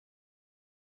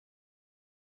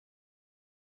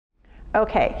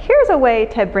Okay, here's a way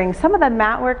to bring some of the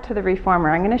mat work to the reformer.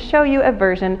 I'm going to show you a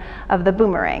version of the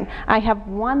boomerang. I have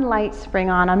one light spring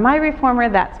on my reformer,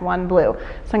 that's one blue.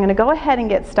 So I'm going to go ahead and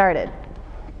get started.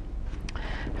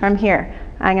 From here,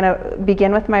 I'm going to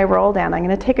begin with my roll down. I'm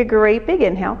going to take a great big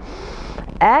inhale.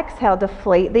 Exhale,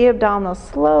 deflate the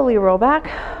abdominals, slowly roll back,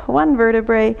 one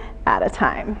vertebrae at a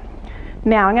time.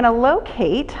 Now I'm going to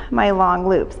locate my long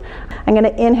loops. I'm going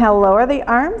to inhale, lower the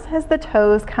arms as the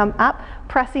toes come up,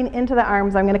 pressing into the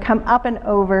arms. I'm going to come up and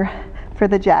over for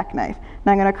the jackknife.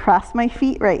 Now I'm going to cross my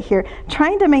feet right here,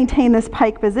 trying to maintain this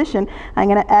pike position. I'm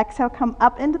going to exhale, come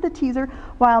up into the teaser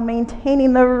while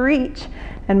maintaining the reach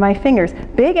and my fingers.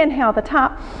 Big inhale at the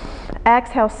top.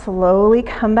 Exhale, slowly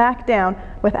come back down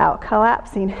without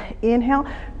collapsing. Inhale,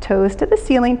 toes to the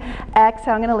ceiling.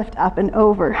 Exhale, I'm going to lift up and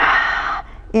over.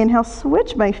 Inhale,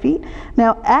 switch my feet.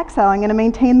 Now exhale, I'm going to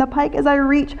maintain the pike as I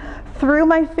reach through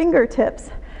my fingertips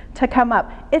to come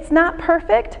up. It's not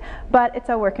perfect, but it's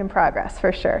a work in progress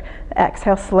for sure.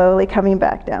 Exhale, slowly coming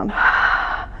back down.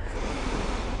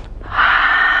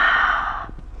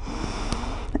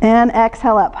 And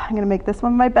exhale up. I'm going to make this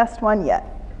one my best one yet.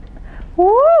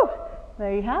 Woo!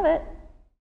 There you have it.